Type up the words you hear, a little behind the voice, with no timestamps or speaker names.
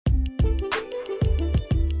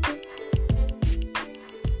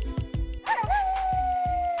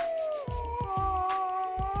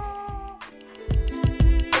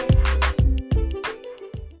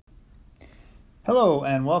Hello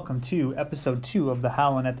and welcome to episode 2 of the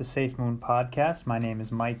Howlin' at the Safe Moon podcast. My name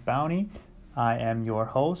is Mike Bowney. I am your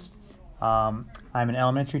host. I'm an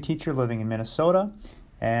elementary teacher living in Minnesota,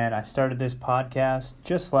 and I started this podcast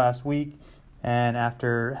just last week. And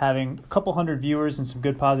after having a couple hundred viewers and some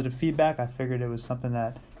good positive feedback, I figured it was something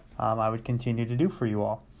that I would continue to do for you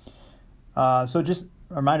all. So just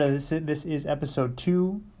a reminder, this is episode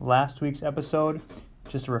 2, last week's episode.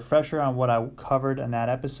 Just a refresher on what I covered in that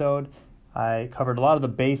episode. I covered a lot of the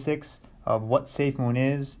basics of what Safe Moon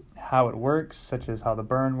is, how it works, such as how the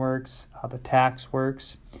burn works, how the tax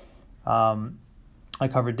works. I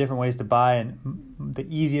covered different ways to buy and the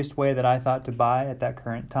easiest way that I thought to buy at that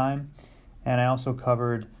current time. And I also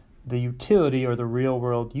covered the utility or the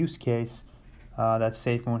real-world use case that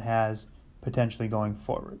Safe Moon has potentially going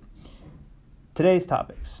forward. Today's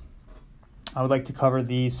topics. I would like to cover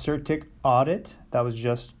the Certik audit that was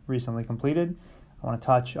just recently completed. I want to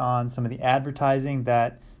touch on some of the advertising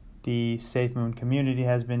that the Safe Moon community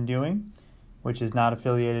has been doing, which is not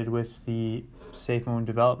affiliated with the Safe Moon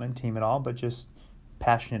development team at all, but just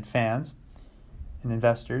passionate fans and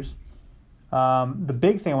investors. The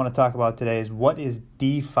big thing I want to talk about today is what is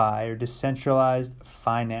DeFi, or decentralized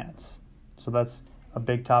finance. So that's a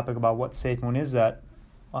big topic about what Safe Moon is that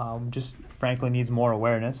just frankly needs more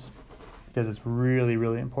awareness because it's really,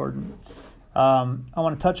 really important. I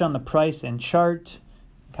want to touch on the price and chart,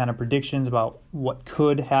 kind of predictions about what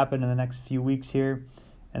could happen in the next few weeks here,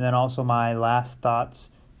 and then also my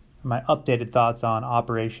updated thoughts on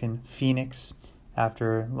Operation Pheonix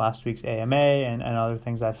after last week's AMA and other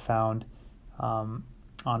things I've found on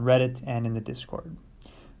Reddit and in the Discord.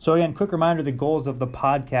 So again, quick reminder, the goals of the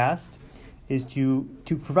podcast is to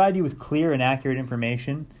provide you with clear and accurate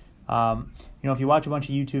information. If you watch a bunch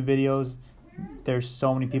of YouTube videos, there's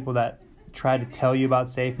so many people that try to tell you about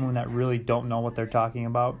Safe Moon that really don't know what they're talking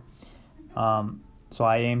about. So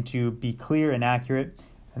I aim to be clear and accurate.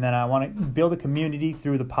 And then I want to build a community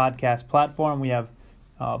through the podcast platform. We have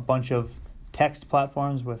a bunch of text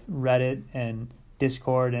platforms with Reddit and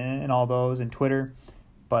Discord and all those, and Twitter.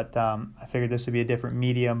 But I figured this would be a different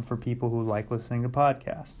medium for people who like listening to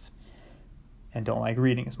podcasts and don't like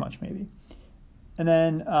reading as much maybe. And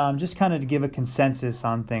then just kind of to give a consensus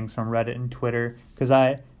on things from Reddit and Twitter, because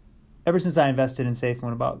ever since I invested in Safe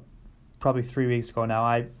Moon about probably 3 weeks ago now,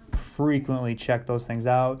 I frequently check those things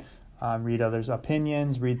out, read others'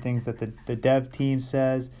 opinions, read things that the dev team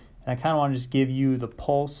says, and I kind of want to just give you the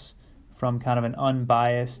pulse from kind of an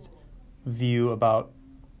unbiased view about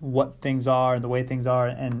what things are and the way things are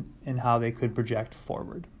and how they could project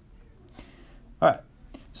forward. All right,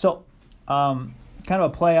 so kind of a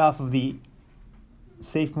play off of the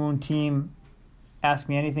Safe Moon team Ask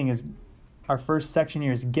Me Anything is our first section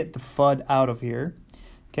here is get the FUD out of here.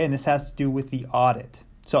 Okay, and this has to do with the audit.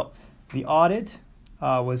 So the audit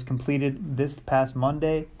was completed this past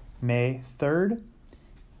Monday, May 3rd,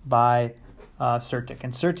 by Certik.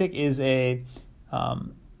 And Certik is an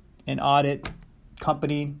audit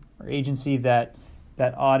company or agency that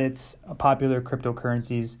audits popular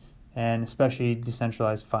cryptocurrencies and especially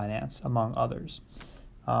decentralized finance, among others.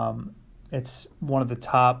 It's one of the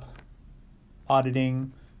top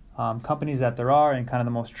auditing companies that there are and kind of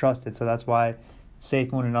the most trusted. So that's why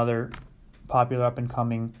Safe Moon and other popular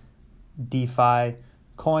up-and-coming DeFi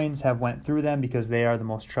coins have went through them because they are the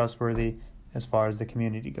most trustworthy as far as the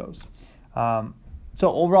community goes. So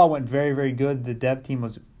overall went very, very good. The dev team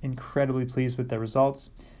was incredibly pleased with their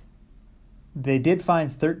results. They did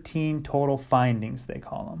find 13 total findings, they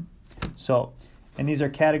call them. So, and these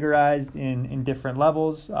are categorized in different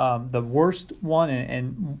levels. The worst one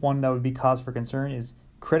and one that would be cause for concern is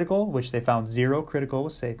critical, which they found 0 critical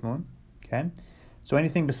with Safe Moon. Okay, so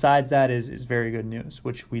anything besides that is very good news,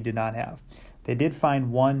 which we did not have. They did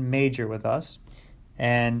find 1 major with us,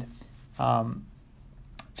 and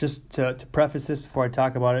just to preface this before I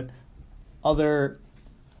talk about it, other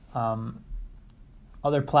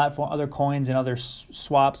coins and other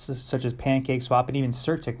swaps such as PancakeSwap and even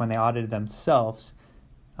Certik, when they audited themselves,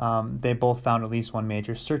 they both found at least 1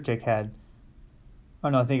 major. Certik I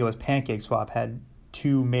think it was PancakeSwap had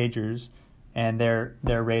 2 majors, and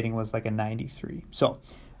their rating was like a 93. So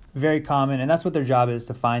very common, and that's what their job is,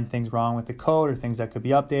 to find things wrong with the code or things that could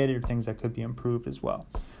be updated or things that could be improved as well.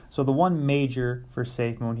 So the 1 major for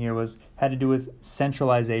Safe Moon here had to do with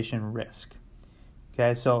centralization risk.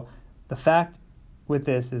 Okay, so the fact with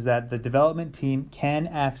this is that the development team can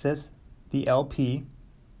access the LP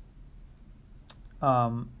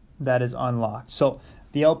that is unlocked. So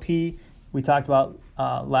the LP we talked about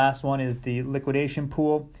last one is the liquidation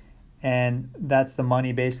pool, and that's the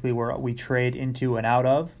money basically where we trade into and out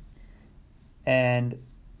of. And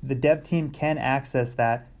the dev team can access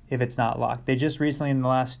that if it's not locked. They just recently, in the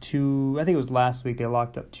last I think it was last week, they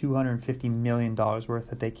locked up $250 million worth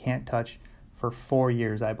that they can't touch for 4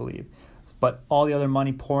 years, I believe. But all the other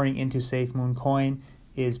money pouring into SafeMoon coin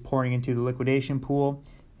is pouring into the liquidation pool,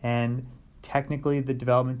 and technically the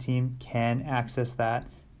development team can access that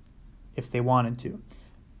if they wanted to.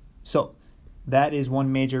 So that is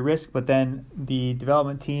one major risk, but then the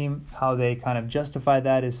development team, how they kind of justify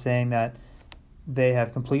that is saying that they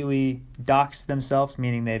have completely doxed themselves,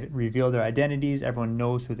 meaning they've revealed their identities. Everyone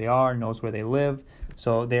knows who they are, knows where they live.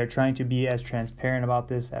 So they are trying to be as transparent about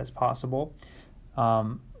this as possible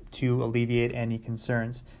to alleviate any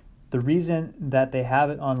concerns. The reason that they have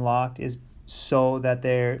it unlocked is so that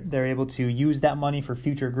they're able to use that money for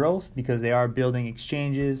future growth, because they are building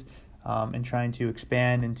exchanges and trying to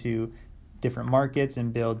expand into different markets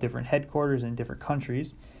and build different headquarters in different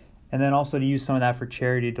countries. And then also to use some of that for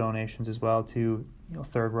charity donations as well to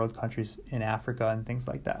third world countries in Africa and things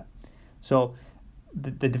like that. So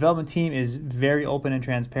the development team is very open and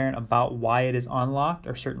transparent about why it is unlocked,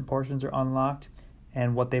 or certain portions are unlocked,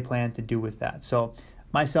 and what they plan to do with that. So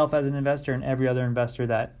myself as an investor and every other investor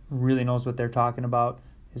that really knows what they're talking about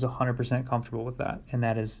is 100% comfortable with that. And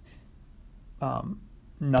that is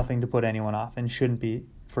nothing to put anyone off, and shouldn't be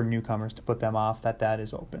for newcomers to put them off that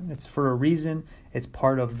is open. It's for a reason. It's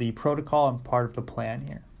part of the protocol and part of the plan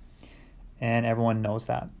here. And everyone knows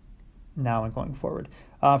that now and going forward.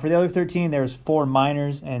 For the other 13, there's 4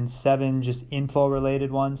 minors and 7 just info-related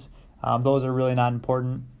ones. Those are really not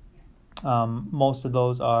important. Most of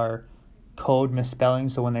those are code misspelling.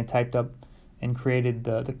 So when they typed up and created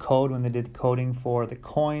the code, when they did the coding for the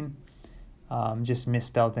coin, just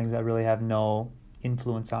misspelled things that really have no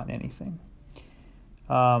influence on anything.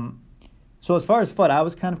 So as far as FUD, I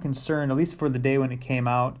was kind of concerned, at least for the day when it came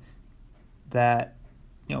out, that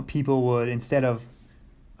people would, instead of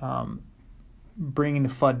bringing the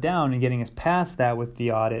FUD down and getting us past that with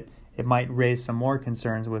the audit, it might raise some more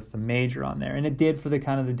concerns with the major on there. And it did for the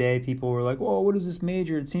kind of the day. People were like, "Oh, what is this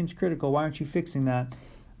major? It seems critical. Why aren't you fixing that?"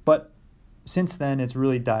 But since then, it's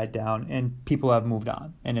really died down, and people have moved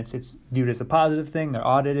on. And it's viewed as a positive thing. They're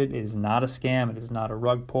audited. It is not a scam. It is not a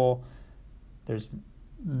rug pull. There's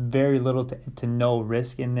very little to no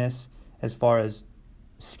risk in this as far as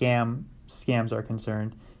scams are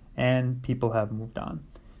concerned, and people have moved on.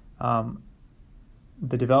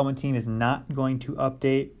 The development team is not going to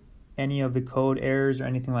update any of the code errors or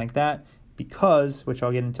anything like that because, which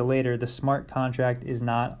I'll get into later, the smart contract is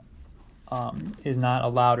not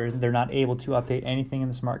allowed, or they're not able to update anything in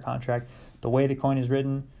the smart contract. The way the coin is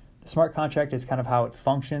written, the smart contract is kind of how it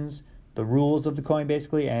functions, the rules of the coin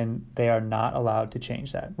basically, and they are not allowed to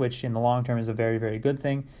change that, which in the long term is a very, very good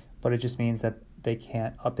thing, but it just means that they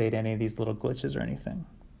can't update any of these little glitches or anything.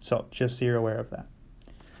 So just so you're aware of that.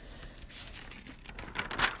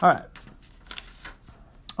 All right.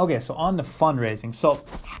 Okay, so on the fundraising. So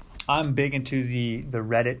I'm big into the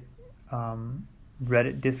Reddit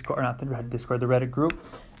Discord, not the Reddit Discord, the Reddit group,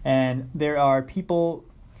 and there are people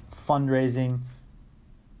fundraising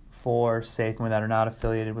for SafeMoon that are not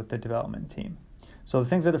affiliated with the development team. So the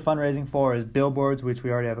things that they're fundraising for is billboards, which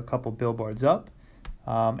we already have a couple billboards up,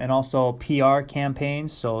 and also PR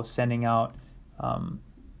campaigns, so sending out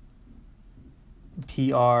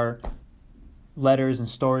PR letters and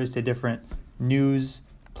stories to different news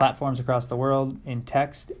platforms across the world in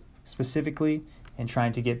text specifically, and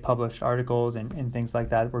trying to get published articles and things like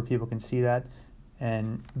that where people can see that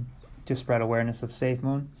and to spread awareness of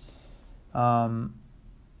SafeMoon.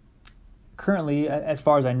 Currently, as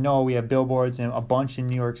far as I know, we have billboards in a bunch in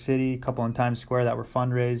New York City, a couple in Times Square that were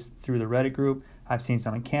fundraised through the Reddit group. I've seen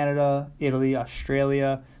some in Canada, Italy,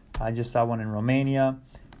 Australia. I just saw one in Romania,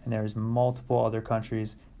 and there's multiple other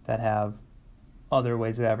countries that have other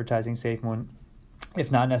ways of advertising SafeMoon,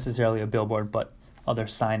 if not necessarily a billboard, but other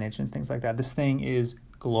signage and things like that. This thing is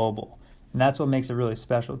global, and that's what makes it really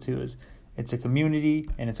special too. Is it's a community,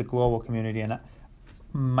 and it's a global community. And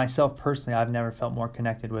myself personally, I've never felt more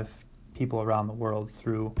connected with people around the world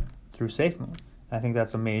through SafeMoon. I think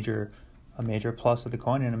that's a major plus of the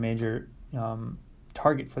coin, and a major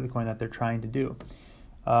target for the coin that they're trying to do.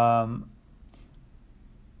 The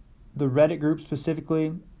Reddit group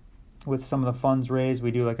specifically, with some of the funds raised,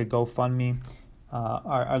 we do like a GoFundMe,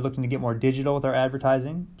 are looking to get more digital with our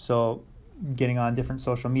advertising. So getting on different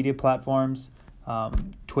social media platforms,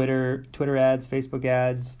 Twitter ads, Facebook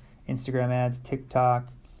ads, Instagram ads, TikTok,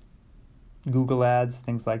 Google ads,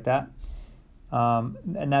 things like that.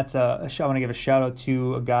 And that's I want to give a shout out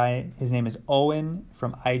to a guy. His name is Owen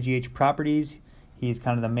from IGH Properties. He's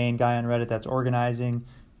kind of the main guy on Reddit that's organizing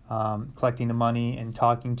collecting the money and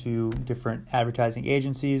talking to different advertising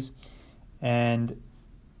agencies. And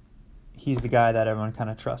he's the guy that everyone kind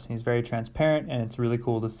of trusts. And he's very transparent, and it's really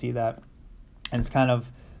cool to see that. And it's kind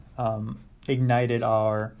of ignited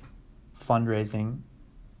our fundraising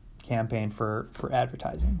campaign for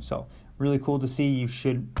advertising. So really cool to see.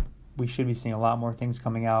 We should be seeing a lot more things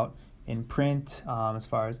coming out in print, as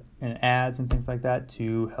far as in ads and things like that,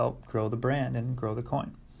 to help grow the brand and grow the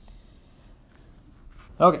coin.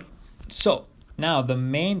 Okay, so now the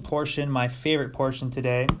main portion, my favorite portion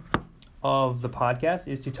today of the podcast,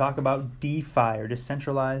 is to talk about DeFi, or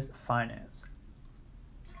decentralized finance.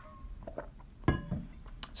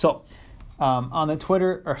 So on the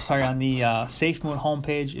SafeMoon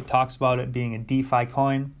homepage, it talks about it being a DeFi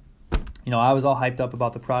coin. I was all hyped up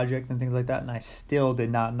about the project and things like that, and I still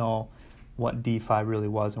did not know what DeFi really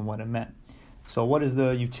was and what it meant. So what is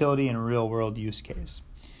the utility and real world use case?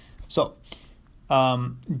 So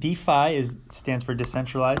DeFi stands for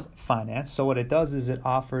decentralized finance. So what it does is it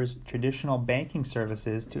offers traditional banking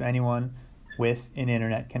services to anyone with an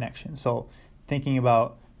internet connection. So thinking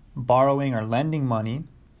about borrowing or lending money,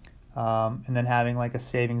 and then having like a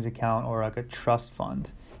savings account or like a trust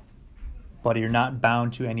fund. But you're not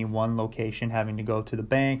bound to any one location, having to go to the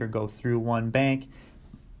bank or go through one bank.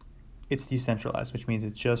 It's decentralized, which means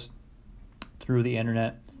it's just through the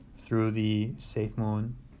internet, through the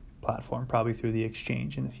SafeMoon platform, probably through the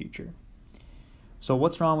exchange in the future. So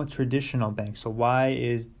what's wrong with traditional banks? So why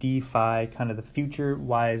is DeFi kind of the future?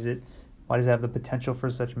 Why does it have the potential for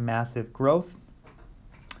such massive growth?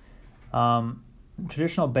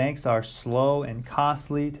 Traditional banks are slow and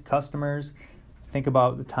costly to customers. Think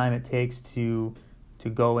about the time it takes to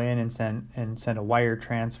go in and send a wire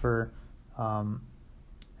transfer, and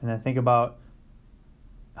then think about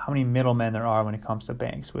how many middlemen there are when it comes to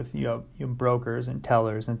banks, with brokers and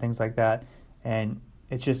tellers and things like that, and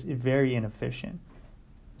it's just very inefficient.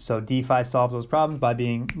 So DeFi solves those problems by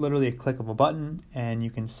being literally a click of a button, and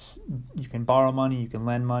you can borrow money, you can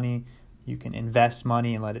lend money, you can invest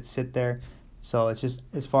money and let it sit there. So it's just,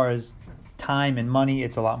 as far as time and money,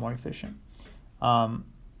 it's a lot more efficient.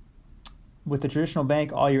 With the traditional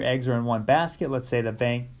bank, all your eggs are in one basket. Let's say the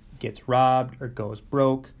bank gets robbed or goes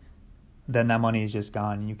broke, then that money is just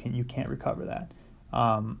gone. You can't recover that.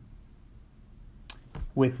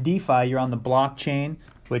 With DeFi, you're on the blockchain,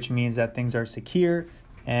 which means that things are secure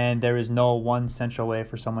and there is no one central way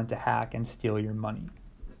for someone to hack and steal your money.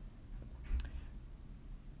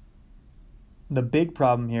 The big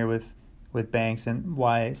problem here with banks, and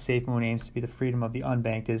why SafeMoon aims to be the freedom of the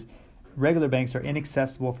unbanked, is regular banks are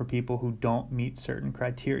inaccessible for people who don't meet certain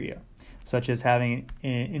criteria, such as having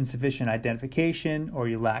insufficient identification, or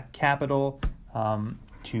you lack capital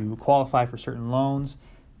to qualify for certain loans.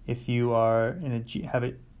 If you are have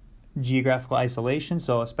a geographical isolation,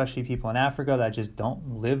 so especially people in Africa that just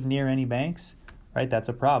don't live near any banks, right? That's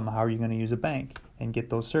a problem. How are you going to use a bank and get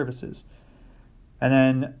those services? And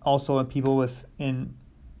then also people with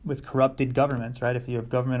corrupted governments, right? If you have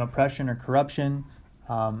government oppression or corruption,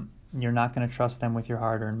 you're not going to trust them with your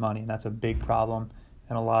hard-earned money. And that's a big problem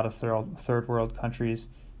in a lot of third world countries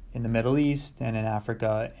in the Middle East and in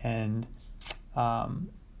Africa and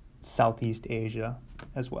Southeast Asia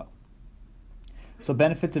as well. So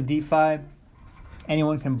benefits of DeFi: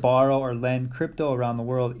 anyone can borrow or lend crypto around the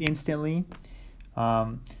world instantly.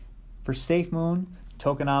 For SafeMoon,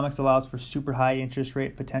 tokenomics allows for super high interest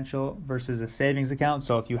rate potential versus a savings account.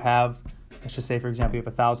 So if you have, let's just say for example, you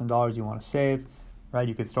have $1,000 you want to save, right?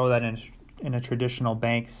 You could throw that in a traditional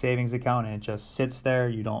bank savings account and it just sits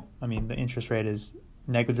there. The interest rate is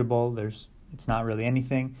negligible. It's not really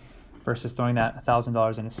anything, versus throwing that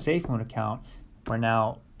 $1,000 in a SafeMoon account, where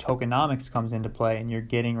now tokenomics comes into play and you're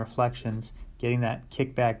getting reflections, getting that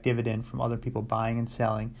kickback dividend from other people buying and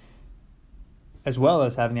selling, as well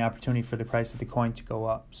as having the opportunity for the price of the coin to go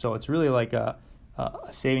up. So it's really like a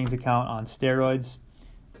savings account on steroids,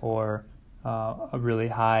 or a really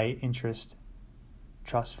high interest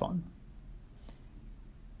trust fund.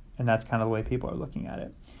 And that's kind of the way people are looking at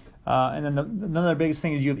it. And then another biggest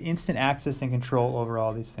thing is you have instant access and control over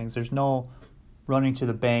all these things. There's no running to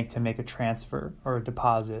the bank to make a transfer or a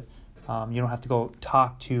deposit. You don't have to go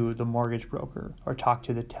talk to the mortgage broker or talk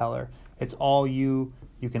to the teller. It's all you.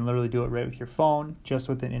 You can literally do it right with your phone, just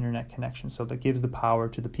with an internet connection. So that gives the power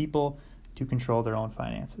to the people to control their own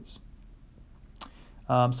finances.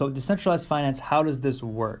 So decentralized finance, how does this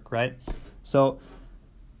work, right? So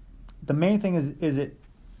the main thing is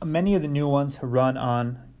many of the new ones run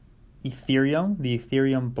on Ethereum, the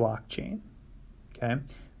Ethereum blockchain. Okay,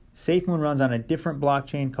 SafeMoon runs on a different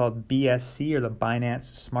blockchain called BSC, or the Binance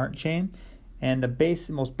Smart Chain, And the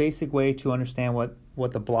most basic way to understand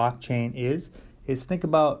what the blockchain is think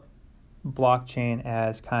about blockchain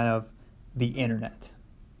as kind of the internet.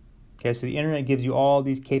 Okay, so the internet gives you all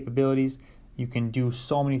these capabilities. You can do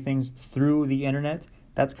so many things through the internet.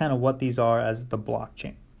 That's kind of what these are as the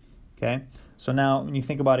blockchain. Okay, so now when you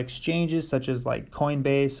think about exchanges such as like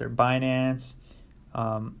Coinbase or Binance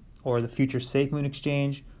or the future SafeMoon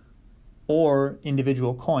exchange, or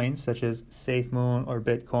individual coins such as SafeMoon or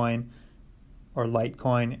Bitcoin or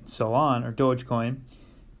Litecoin and so on, or Dogecoin,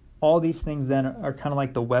 all these things then are kind of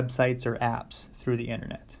like the websites or apps through the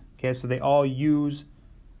internet. Okay, so they all use,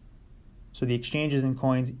 so the exchanges and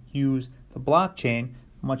coins use the blockchain,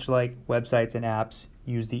 much like websites and apps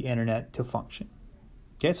use the internet to function.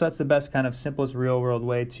 Okay, so that's the best kind of simplest real world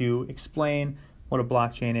way to explain what a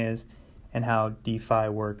blockchain is and how DeFi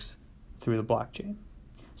works through the blockchain.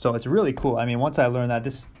 So it's really cool. I mean, once I learned that,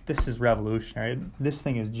 this is revolutionary. This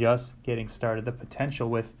thing is just getting started. The potential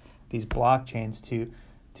with these blockchains to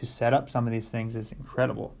set up some of these things is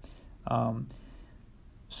incredible.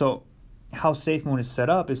 So how SafeMoon is set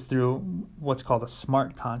up is through what's called a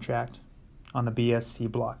smart contract on the BSC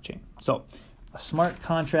blockchain. So a smart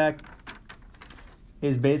contract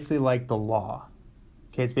is basically like the law.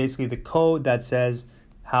 Okay, it's basically the code that says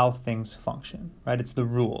how things function, right? It's the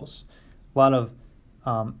rules. A lot of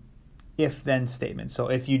if-then statements. So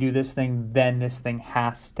if you do this thing, then this thing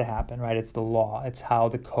has to happen, right? It's the law. It's how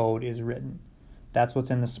the code is written. That's what's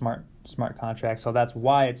in the smart contract. So that's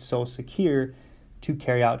why it's so secure to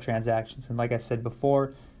carry out transactions. And like I said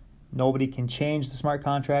before, nobody can change the smart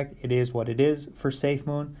contract. It is what it is for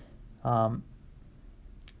SafeMoon.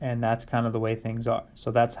 And that's kind of the way things are. So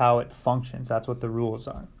that's how it functions. That's what the rules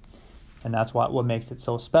are. And that's what makes it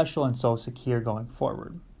so special and so secure going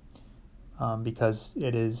forward. Because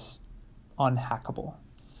it is unhackable.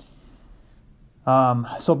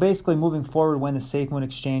 So basically moving forward, when the SafeMoon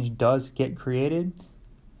exchange does get created,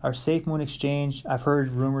 our SafeMoon exchange, I've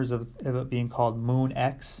heard rumors of it being called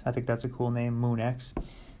MoonX. I think that's a cool name, MoonX.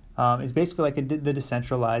 Is basically like the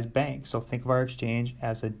decentralized bank. So think of our exchange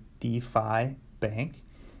as a DeFi bank.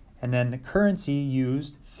 And then the currency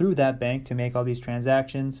used through that bank to make all these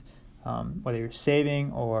transactions, whether you're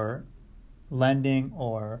saving or lending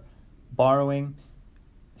or borrowing,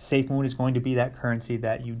 SafeMoon is going to be that currency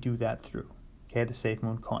that you do that through. Okay, the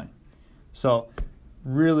SafeMoon coin. So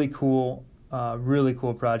really cool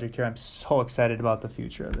project here. I'm so excited about the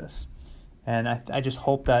future of this. And I just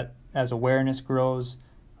hope that as awareness grows,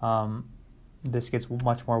 this gets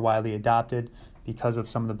much more widely adopted because of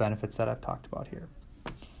some of the benefits that I've talked about here.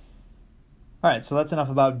 All right, so that's enough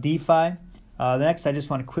about DeFi. Next, I just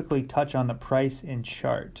want to quickly touch on the price in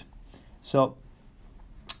chart. So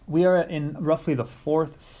we are in roughly the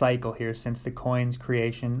fourth cycle here since the coin's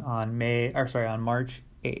creation on March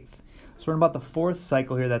 8th. So we're in about the fourth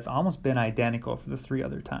cycle here that's almost been identical for the three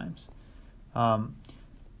other times.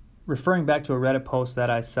 Referring back to a Reddit post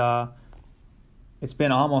that I saw, it's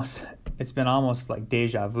been almost like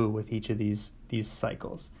deja vu with each of these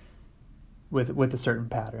cycles with a certain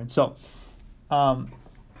pattern. So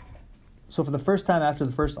for the first time after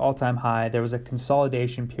the first all-time high, there was a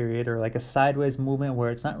consolidation period or like a sideways movement where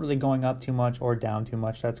it's not really going up too much or down too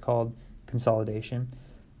much. That's called consolidation.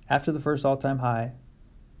 After the first all-time high,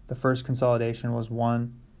 the first consolidation went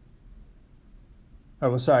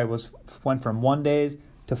from 1 days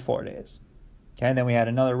to 4 days. Okay, and then we had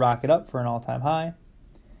another rocket up for an all-time high,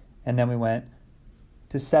 and then we went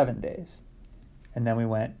to 7 days, and then we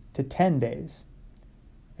went to 10 days,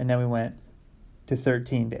 and then we went to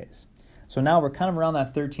 13 days. So now we're kind of around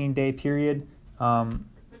that 13-day period, and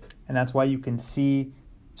that's why you can see.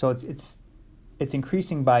 So it's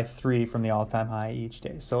increasing by 3 from the all-time high each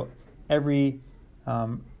day. So every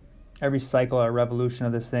cycle or revolution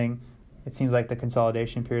of this thing, it seems like the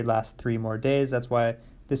consolidation period lasts 3 more days. That's why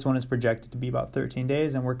this one is projected to be about 13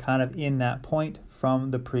 days, and we're kind of in that point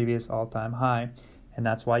from the previous all-time high, and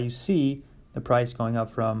that's why you see the price going up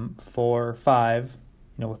from 4 or 5,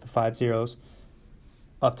 with the 5 zeros,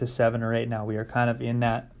 up to 7 or 8 now. We are kind of in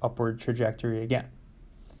that upward trajectory again.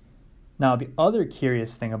 Now, the other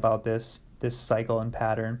curious thing about this cycle and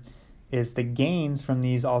pattern is the gains from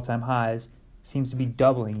these all-time highs seems to be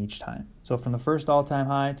doubling each time. So from the first all-time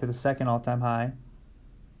high to the second all-time high,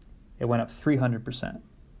 it went up 300%.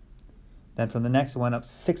 Then from the next, it went up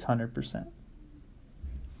 600%.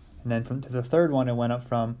 And then to the third one, it went up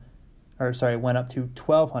to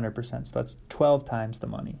 1,200%. So that's 12 times the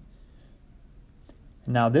money.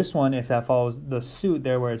 Now this one, if that follows the suit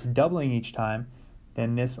there where it's doubling each time,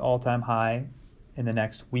 then this all-time high in the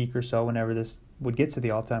next week or so, whenever this would get to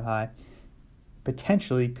the all-time high,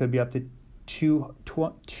 potentially could be up to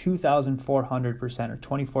 2,400% or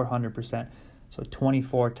 2,400%, so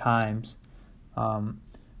 24 times from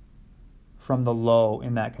the low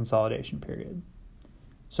in that consolidation period.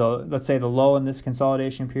 So let's say the low in this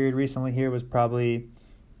consolidation period recently here was probably,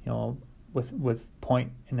 with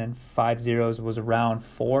point and then 5 zeros was around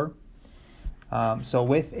 4. So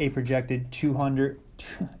with a projected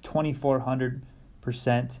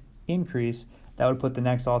 2,400% increase, that would put the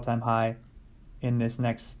next all-time high in this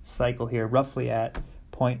next cycle here roughly at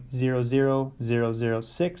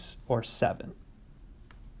 0.00006 or 7.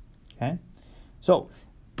 Okay, so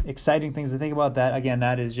exciting things to think about that. Again,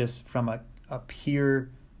 that is just from a pure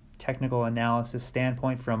technical analysis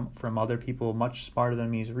standpoint from other people much smarter than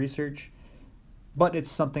me's research, but it's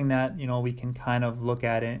something that we can kind of look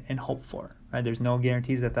at it and hope for, right? There's no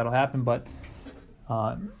guarantees that that'll happen, but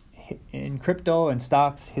in crypto and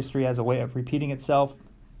stocks, history has a way of repeating itself.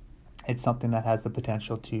 It's something that has the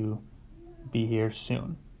potential to be here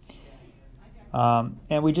soon.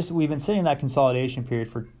 And we've been sitting in that consolidation period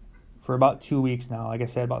for about 2 weeks now, like I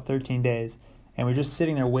said, about 13 days. And we're just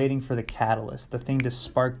sitting there waiting for the catalyst, the thing to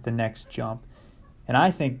spark the next jump. And I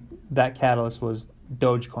think that catalyst was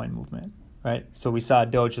Dogecoin movement, right? So we saw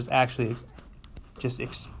Doge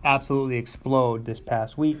absolutely explode this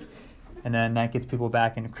past week. And then that gets people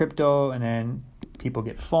back into crypto. And then people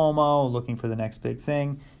get FOMO, looking for the next big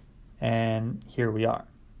thing. And here we are.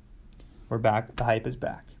 We're back. The hype is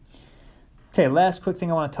back. Okay, last quick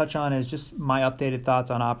thing I want to touch on is just my updated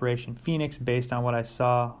thoughts on Operation Pheonix based on what I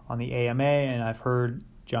saw on the AMA and I've heard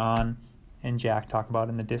John and Jack talk about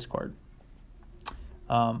in the Discord.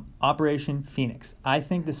 Operation Pheonix. I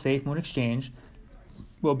think the SafeMoon Exchange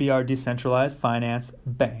will be our decentralized finance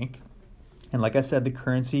bank. And like I said, the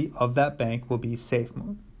currency of that bank will be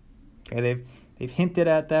SafeMoon. Okay, they've hinted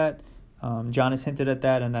at that. John has hinted at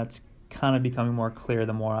that, and that's kind of becoming more clear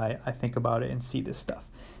the more I think about it and see this stuff.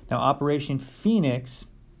 Now, Operation Pheonix,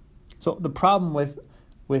 so the problem with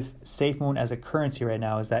SafeMoon as a currency right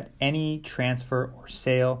now is that any transfer or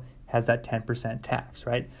sale has that 10% tax,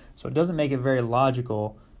 right? So it doesn't make it very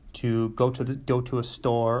logical to go to a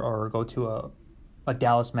store or go to a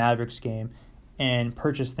Dallas Mavericks game and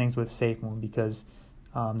purchase things with SafeMoon because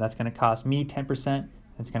that's going to cost me 10%, and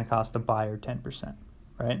it's going to cost the buyer 10%,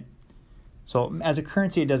 right? So as a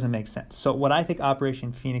currency, it doesn't make sense. So what I think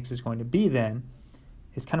Operation Pheonix is going to be then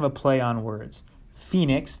is kind of a play on words.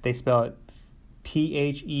 Phoenix, they spell it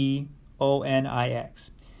Pheonix.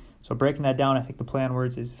 So breaking that down, I think the play on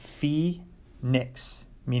words is fee-nix,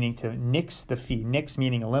 meaning to nix the fee. Nix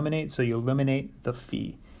meaning eliminate, so you eliminate the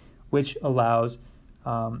fee, which allows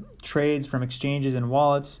trades from exchanges and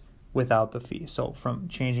wallets without the fee. So from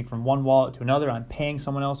changing from one wallet to another, I'm paying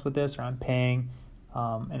someone else with this, or I'm paying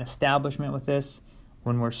an establishment with this.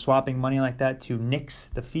 When we're swapping money like that, to nix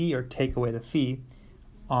the fee or take away the fee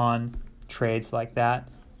on trades like that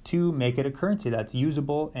to make it a currency that's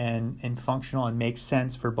usable and functional and makes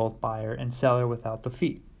sense for both buyer and seller without the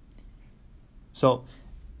fee. So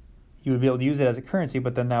you would be able to use it as a currency,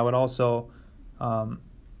 but then that would also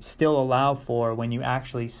still allow for when you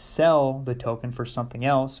actually sell the token for something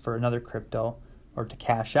else, for another crypto, or to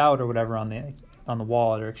cash out or whatever on the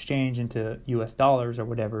wallet or exchange into US dollars or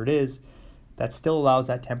whatever it is, that still allows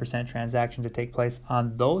that 10% transaction to take place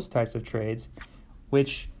on those types of trades,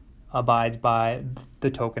 which abides by the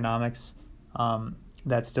tokenomics.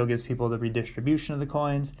 That still gives people the redistribution of the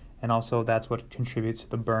coins, and also that's what contributes to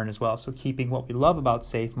the burn as well. So keeping what we love about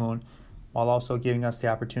SafeMoon while also giving us the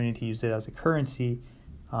opportunity to use it as a currency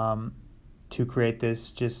to create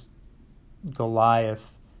this just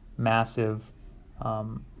Goliath massive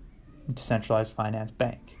decentralized finance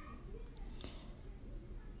bank.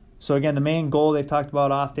 So again, the main goal they've talked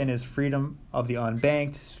about often is freedom of the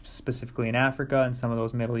unbanked, specifically in Africa and some of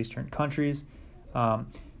those Middle Eastern countries.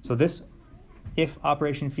 So this, if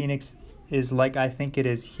Operation Pheonix is like I think it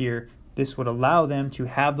is here, this would allow them to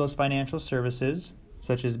have those financial services,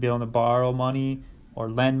 such as being able to borrow money or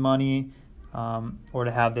lend money, or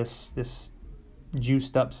to have this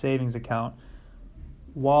juiced up savings account,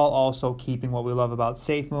 while also keeping what we love about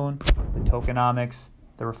SafeMoon, the tokenomics,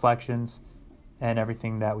 the reflections, and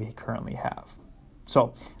everything that we currently have.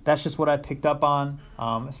 So that's just what I picked up on,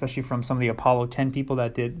 especially from some of the Apollo 10 people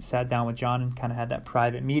that sat down with John and kind of had that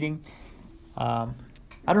private meeting. I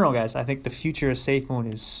don't know, guys. I think the future of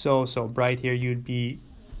SafeMoon is so bright here. You'd be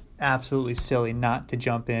absolutely silly not to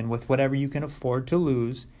jump in with whatever you can afford to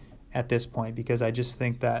lose at this point, because I just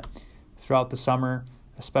think that throughout the summer,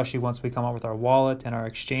 especially once we come out with our wallet and our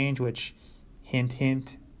exchange, which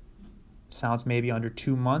hint sounds maybe under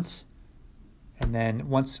 2 months, and then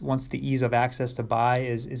once the ease of access to buy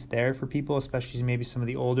is there for people, especially maybe some of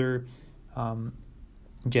the older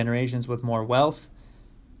generations with more wealth,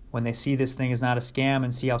 when they see this thing is not a scam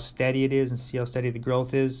and see how steady it is and see how steady the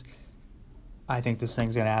growth is, I think this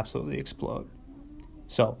thing's going to absolutely explode.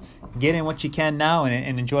 So get in what you can now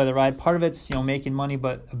and enjoy the ride. Part of it's making money,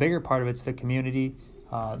 but a bigger part of it's the community.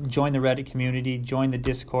 Join the Reddit community, join the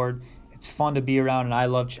Discord. It's fun to be around, and I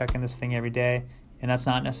love checking this thing every day. And that's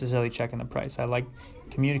not necessarily checking the price. I like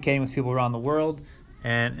communicating with people around the world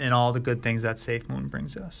and all the good things that SafeMoon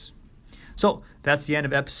brings us. So that's the end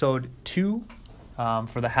of episode 2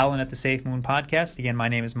 for the Howlin' at the SafeMoon podcast. Again, my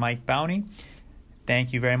name is Mike Bowney.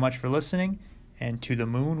 Thank you very much for listening, and to the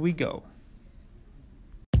moon we go.